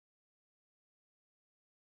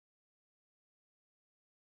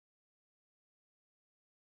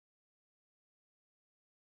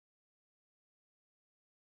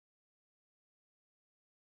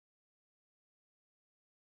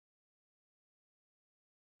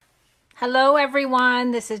Hello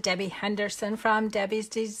everyone, this is Debbie Henderson from Debbie's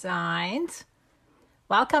Designs.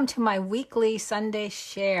 Welcome to my weekly Sunday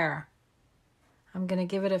share. I'm going to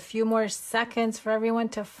give it a few more seconds for everyone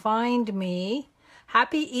to find me.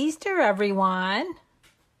 Happy Easter everyone.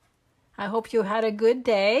 I hope you had a good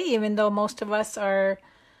day, even though most of us are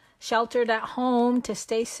sheltered at home to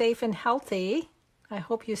stay safe and healthy. I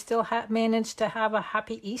hope you still managed to have a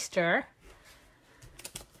happy Easter.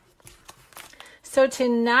 So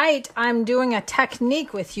tonight I'm doing a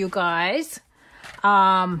technique with you guys.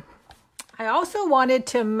 I also wanted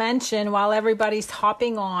to mention while everybody's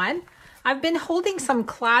hopping on, I've been holding some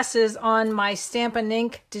classes on my Stampin'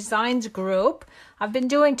 Ink Designs group. I've been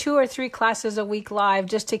doing 2 or 3 classes a week live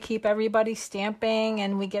just to keep everybody stamping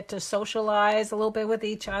and we get to socialize a little bit with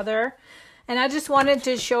each other. And I just wanted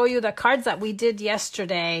to show you the cards that we did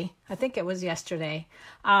yesterday. I think it was yesterday.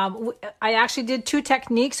 I actually did 2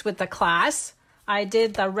 techniques with the class. I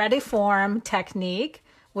did the ready form technique,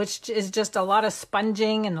 which is just a lot of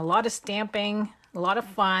sponging and a lot of stamping, a lot of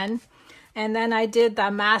fun. And then I did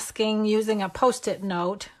the masking using a Post-it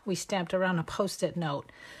note. We stamped around a Post-it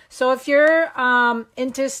note. So if you're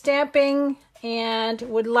into stamping and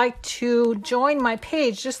would like to join my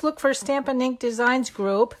page, just look for Stampin' Ink Designs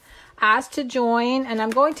group, ask to join, and I'm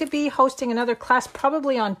going to be hosting another class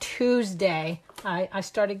probably on Tuesday. I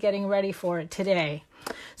started getting ready for it today.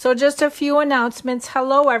 So just a few announcements.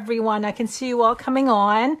 Hello everyone. I can see you all coming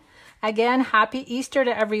on. Again, happy Easter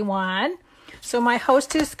to everyone. So my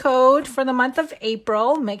hostess code for the month of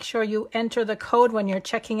April, make sure you enter the code when you're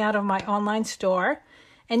checking out of my online store,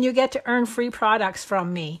 and you get to earn free products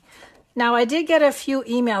from me. Now I did get a few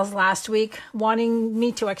emails last week wanting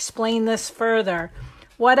me to explain this further.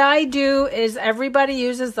 What I do is everybody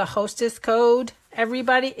uses the hostess code.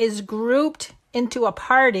 Everybody is grouped into a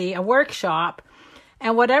party, a workshop.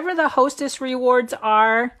 And whatever the hostess rewards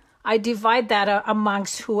are, I divide that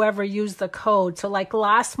amongst whoever used the code. So like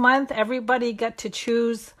last month, everybody got to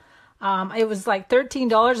choose, it was like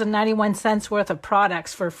 $13.91 worth of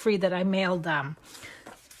products for free that I mailed them.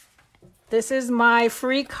 This is my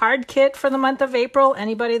free card kit for the month of April.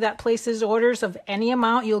 Anybody that places orders of any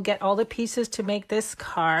amount, you'll get all the pieces to make this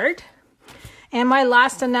card. And my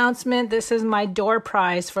last announcement, this is my door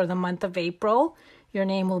prize for the month of April. Your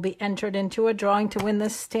name will be entered into a drawing to win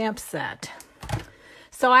this stamp set.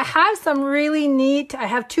 So I have some really neat, I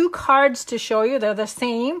have 2 cards to show you. They're the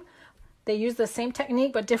same. They use the same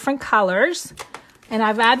technique, but different colors. And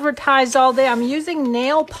I've advertised all day. I'm using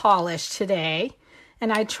nail polish today.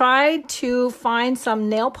 And I tried to find some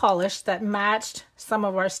nail polish that matched some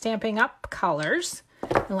of our Stampin' Up colors.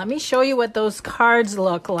 And let me show you what those cards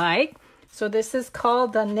look like. So this is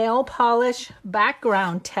called the nail polish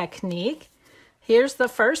background technique. Here's the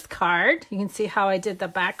first card. You can see how I did the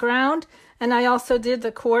background. And I also did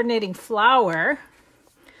the coordinating flower.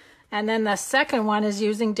 And then the second one is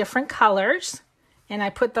using different colors. And I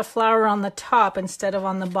put the flower on the top instead of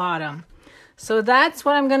on the bottom. So that's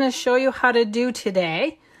what I'm going to show you how to do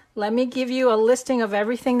today. Let me give you a listing of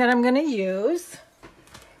everything that I'm going to use.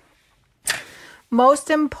 Most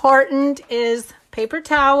important is paper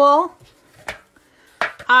towel.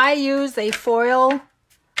 I use a foil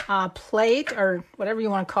plate, or whatever you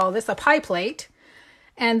want to call this, a pie plate.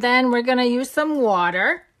 And then we're going to use some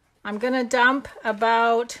water. I'm going to dump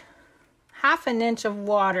about ½ an inch of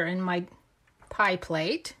water in my pie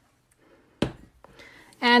plate.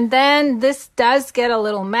 And then this does get a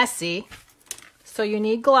little messy. So you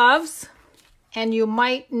need gloves, and you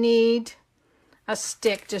might need a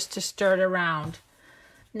stick just to stir it around.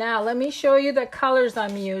 Now let me show you the colors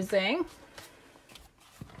I'm using.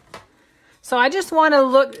 So I just want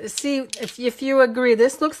to see if you agree.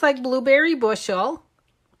 This looks like Blueberry Bushel,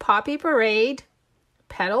 Poppy Parade,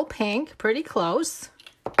 Petal Pink, pretty close.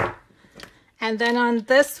 And then on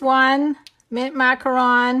this one, Mint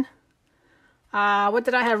Macaron, what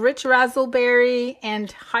did I have? Rich Razzleberry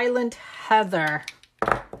and Highland Heather.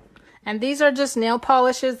 And these are just nail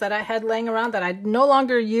polishes that I had laying around that I no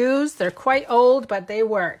longer use. They're quite old, but they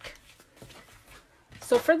work.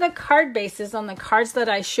 So for the card bases on the cards that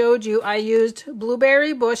I showed you, I used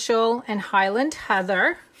Blueberry Bushel and Highland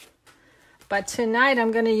Heather. But tonight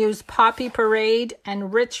I'm going to use Poppy Parade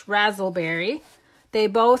and Rich Razzleberry. They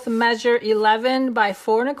both measure 11 by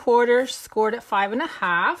 4 1/4, scored at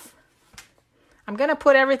 5.5. I'm going to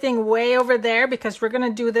put everything way over there because we're going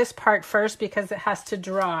to do this part first because it has to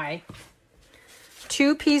dry.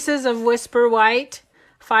 2 pieces of Whisper White,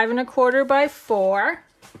 5 1/4 by 4.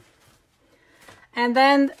 And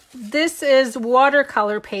then this is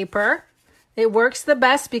watercolor paper. It works the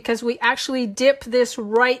best because we actually dip this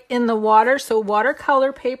right in the water. So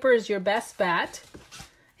watercolor paper is your best bet.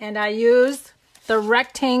 And I used the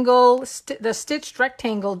rectangle, the stitched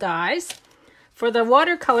rectangle dies. For the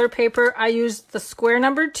watercolor paper, I used the square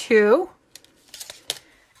number 2.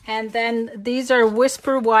 And then these are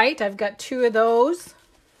Whisper White. I've got 2 of those.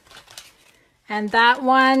 And that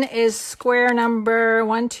one is square number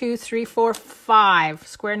 1, 2, 3, 4, 5.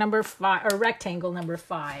 Square number 5, or rectangle number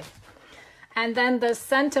 5. And then the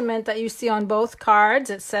sentiment that you see on both cards,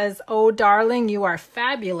 it says, "Oh, darling, you are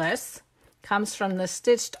fabulous," comes from the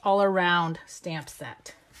Stitched All Around stamp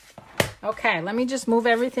set. Okay, let me just move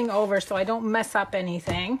everything over so I don't mess up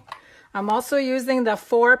anything. I'm also using the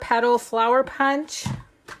 4-petal flower punch,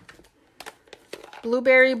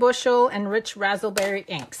 blueberry bushel, and rich raspberry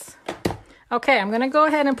inks. Okay, I'm going to go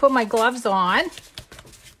ahead and put my gloves on.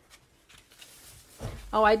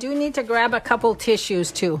 Oh, I do need to grab a couple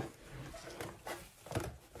tissues too.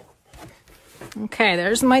 Okay,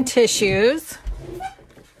 there's my tissues.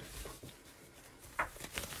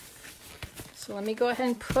 So let me go ahead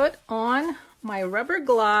and put on my rubber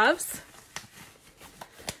gloves.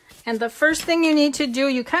 And the first thing you need to do,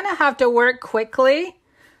 you kind of have to work quickly.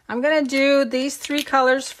 I'm going to do these 3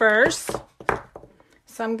 colors first.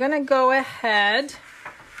 So I'm going to go ahead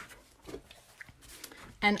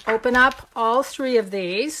and open up all 3 of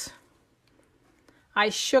these. I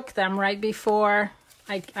shook them right before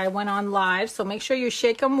I went on live, so make sure you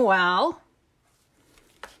shake them well.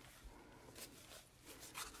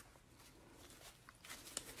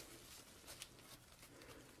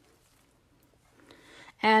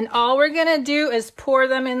 And all we're going to do is pour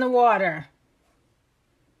them in the water.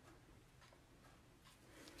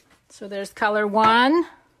 So there's color 1,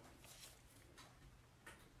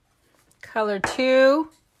 color 2,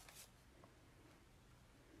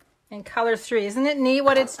 and color 3. Isn't it neat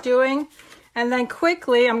what it's doing? And then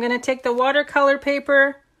quickly, I'm going to take the watercolor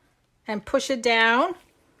paper and push it down.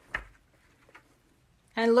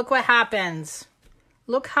 And look what happens.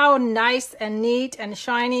 Look how nice and neat and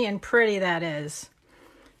shiny and pretty that is.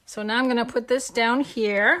 So now I'm going to put this down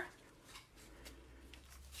here.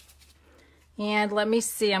 And let me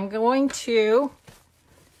see, I'm going to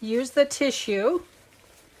use the tissue.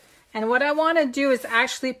 And what I want to do is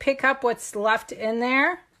actually pick up what's left in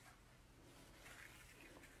there.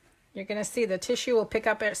 You're going to see the tissue will pick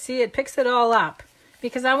up, see it picks it all up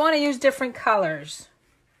because I want to use different colors.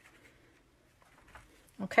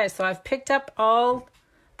 Okay, so I've picked up all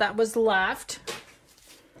that was left.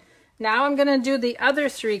 Now I'm going to do the other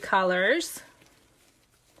 3 colors.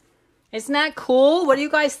 Isn't that cool? What do you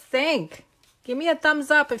guys think? Give me a thumbs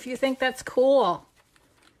up if you think that's cool.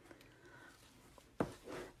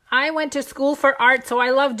 I went to school for art, so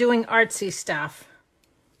I love doing artsy stuff.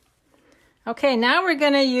 Okay, now we're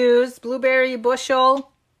going to use Blueberry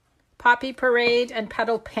Bushel, Poppy Parade, and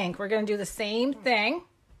Petal Pink. We're going to do the same thing.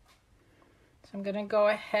 So I'm going to go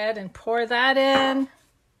ahead and pour that in.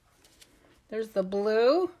 There's the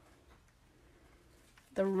blue,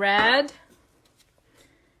 the red,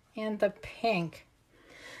 and the pink.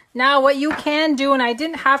 Now what you can do, and I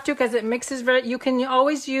didn't have to because it mixes very, you can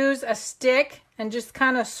always use a stick and just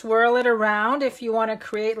kind of swirl it around if you want to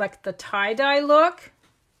create like the tie-dye look.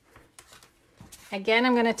 Again,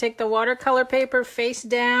 I'm going to take the watercolor paper face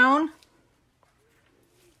down.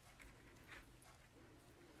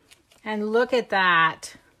 And look at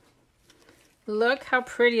that. Look how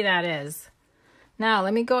pretty that is. Now,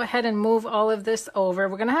 let me go ahead and move all of this over.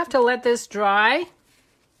 We're going to have to let this dry.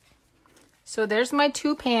 So there's my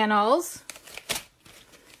 2 panels.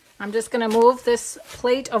 I'm just going to move this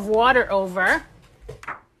plate of water over.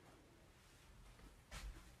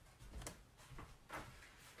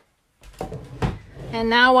 And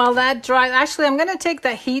now while that dries, actually I'm going to take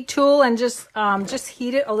the heat tool and just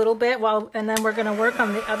heat it a little bit and then we're going to work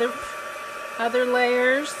on the other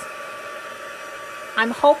layers.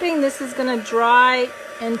 I'm hoping this is going to dry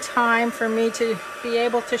in time for me to be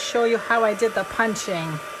able to show you how I did the punching.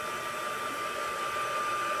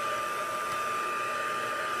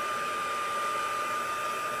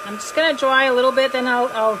 I'm just going to dry a little bit, then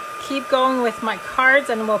I'll keep going with my cards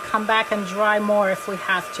and we'll come back and dry more if we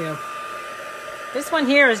have to. This one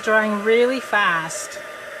here is drying really fast.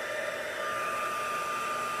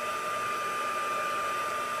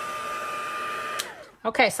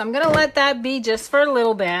 Okay, so I'm going to let that be just for a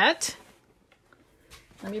little bit.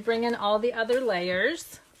 Let me bring in all the other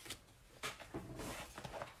layers.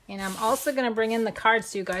 And I'm also going to bring in the cards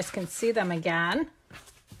so you guys can see them again.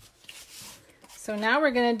 So now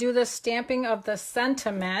we're going to do the stamping of the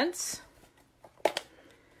sentiments.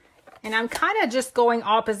 And I'm kind of just going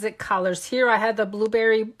opposite colors. Here I had the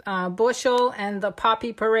blueberry bushel and the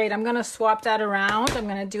poppy parade. I'm going to swap that around. I'm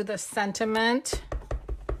going to do the sentiment.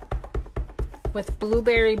 with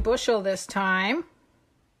Blueberry Bushel this time.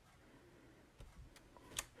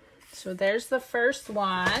 So there's the first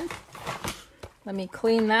one. Let me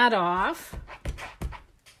clean that off.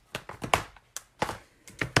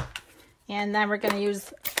 And then we're going to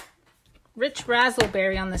use Rich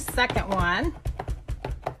Razzleberry on the second one.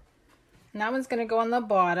 And that one's going to go on the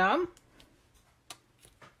bottom.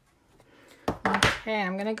 Okay,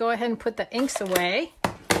 I'm going to go ahead and put the inks away.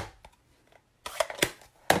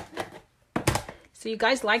 So you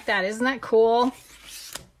guys like that, isn't that cool?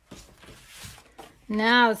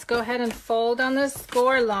 Now let's go ahead and fold on the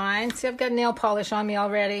score line. See, I've got nail polish on me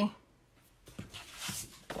already,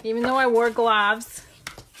 even though I wore gloves.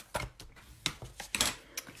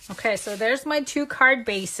 Okay, so there's my 2 card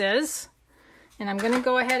bases. And I'm going to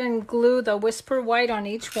go ahead and glue the Whisper White on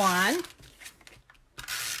each one.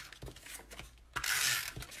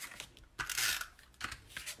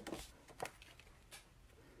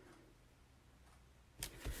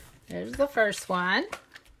 There's the first one.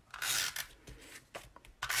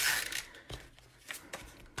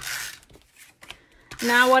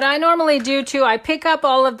 Now what I normally do too, I pick up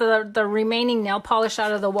all of the remaining nail polish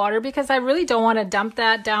out of the water because I really don't want to dump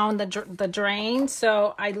that down the drain.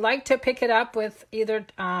 So I like to pick it up with either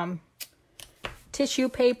tissue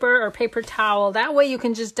paper or paper towel. That way you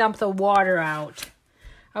can just dump the water out.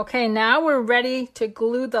 Okay, now we're ready to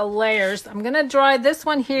glue the layers. I'm going to dry this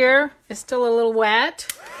one here. It's still a little wet.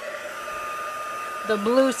 The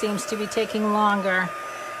blue seems to be taking longer.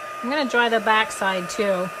 I'm going to dry the back side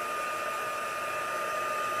too.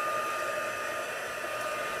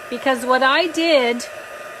 Because what I did,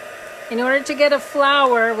 in order to get a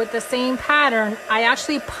flower with the same pattern, I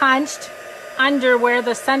actually punched under where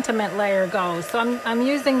the sentiment layer goes. So I'm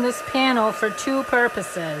using this panel for 2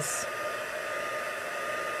 purposes.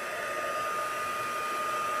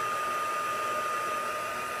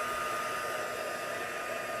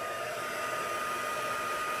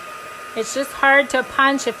 It's just hard to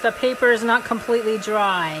punch if the paper is not completely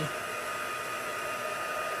dry.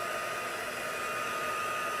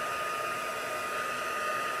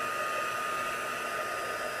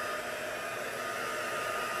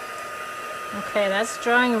 Okay, that's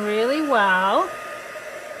drying really well.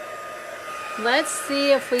 Let's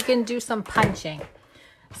see if we can do some punching.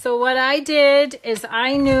 So what I did is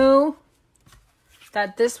I knew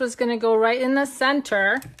that this was going to go right in the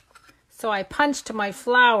center. So I punched my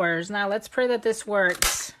flowers. Now let's pray that this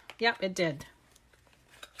works. Yep, it did.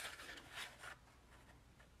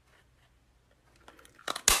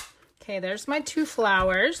 Okay, there's my 2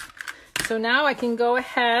 flowers. So now I can go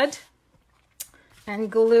ahead and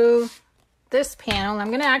glue this panel. I'm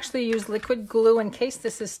going to actually use liquid glue in case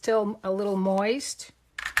this is still a little moist.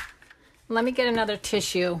 Let me get another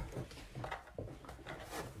tissue.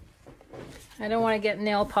 I don't want to get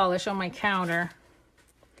nail polish on my counter.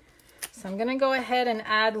 So I'm going to go ahead and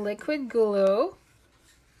add liquid glue.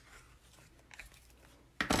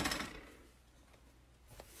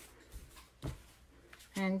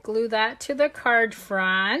 And glue that to the card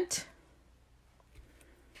front.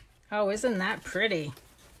 Oh, isn't that pretty?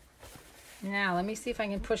 Now, let me see if I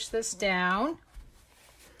can push this down.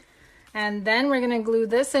 And then we're going to glue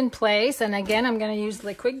this in place. And again, I'm going to use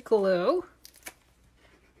liquid glue.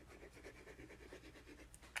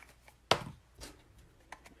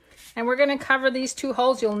 And we're going to cover these 2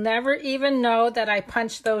 holes. You'll never even know that I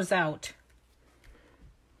punched those out.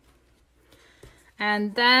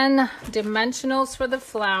 And then dimensionals for the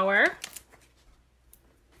flower.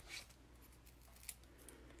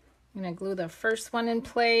 I'm going to glue the first one in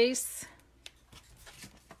place.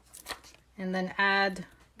 And then add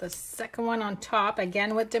the second one on top,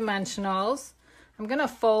 again with dimensionals. I'm going to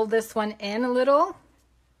fold this one in a little.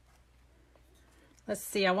 Let's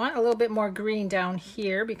see, I want a little bit more green down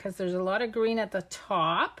here because there's a lot of green at the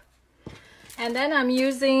top. And then I'm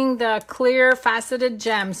using the clear faceted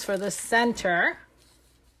gems for the center.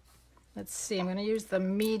 Let's see, I'm going to use the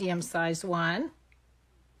medium-sized one.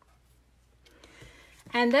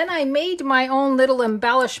 And then I made my own little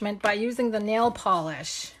embellishment by using the nail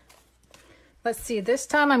polish. Let's see, this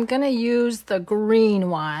time I'm going to use the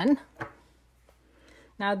green one.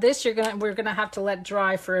 Now this we're gonna have to let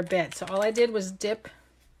dry for a bit. So all I did was dip.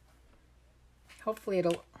 Hopefully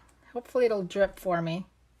it'll drip for me.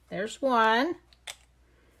 There's one.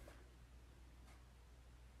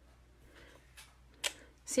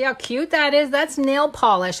 See how cute that is? That's nail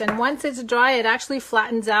polish. And once it's dry, it actually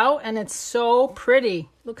flattens out and it's so pretty.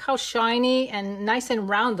 Look how shiny and nice and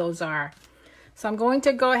round those are. So I'm going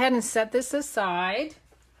to go ahead and set this aside.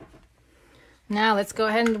 Now let's go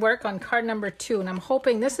ahead and work on card number 2. And I'm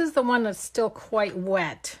hoping this is the one that's still quite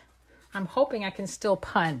wet. I'm hoping I can still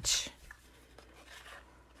punch.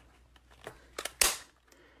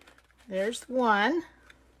 There's 1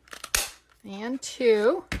 and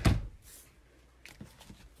 2.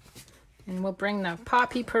 And we'll bring the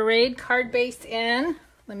Poppy Parade card base in.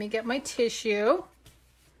 Let me get my tissue.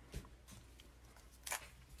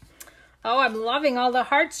 Oh, I'm loving all the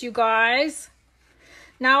hearts, you guys.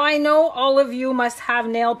 Now I know all of you must have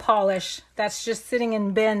nail polish that's just sitting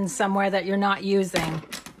in bins somewhere that you're not using.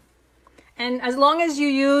 And as long as you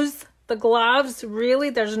use the gloves, really,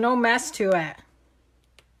 there's no mess to it.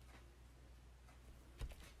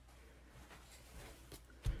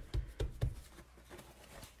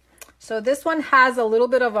 So this one has a little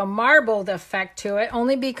bit of a marbled effect to it,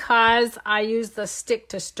 only because I use the stick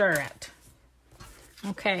to stir it.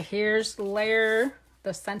 Okay, here's layer,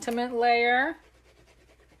 the sentiment layer.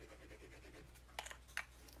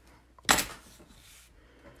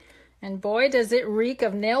 And boy, does it reek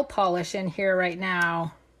of nail polish in here right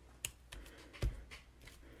now.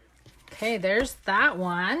 Okay, there's that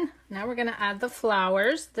one. Now we're gonna add the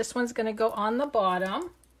flowers. This one's gonna go on the bottom.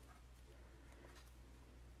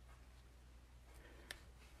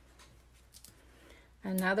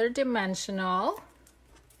 Another dimensional.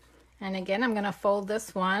 And again, I'm gonna fold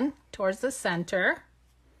this one towards the center.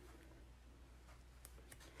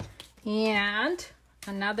 And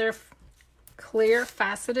another clear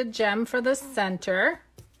faceted gem for the center.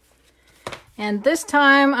 And this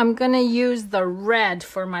time I'm gonna use the red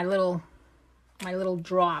for my little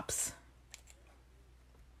drops.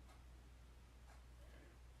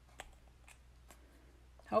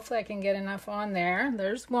 Hopefully I can get enough on there.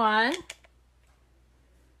 There's one.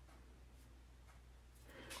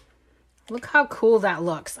 Look how cool that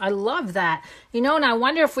looks. I love that. You know, and I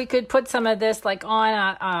wonder if we could put some of this like on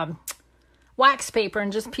a wax paper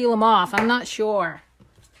and just peel them off. I'm not sure.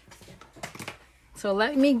 So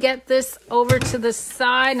let me get this over to the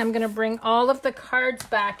side. I'm going to bring all of the cards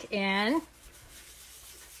back in.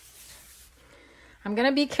 I'm going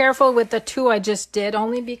to be careful with the 2 I just did,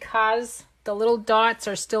 only because the little dots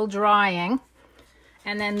are still drying.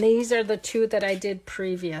 And then these are the 2 that I did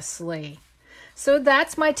previously. So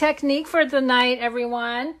that's my technique for the night,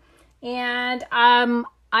 everyone. And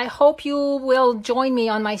I hope you will join me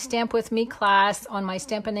on my Stamp With Me class on my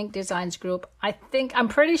Stampin' Ink Designs group. I'm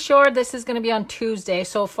pretty sure this is going to be on Tuesday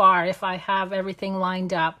so far, if I have everything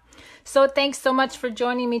lined up. So thanks so much for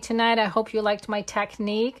joining me tonight. I hope you liked my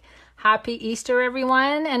technique. Happy Easter,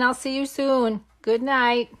 everyone, and I'll see you soon. Good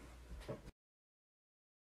night.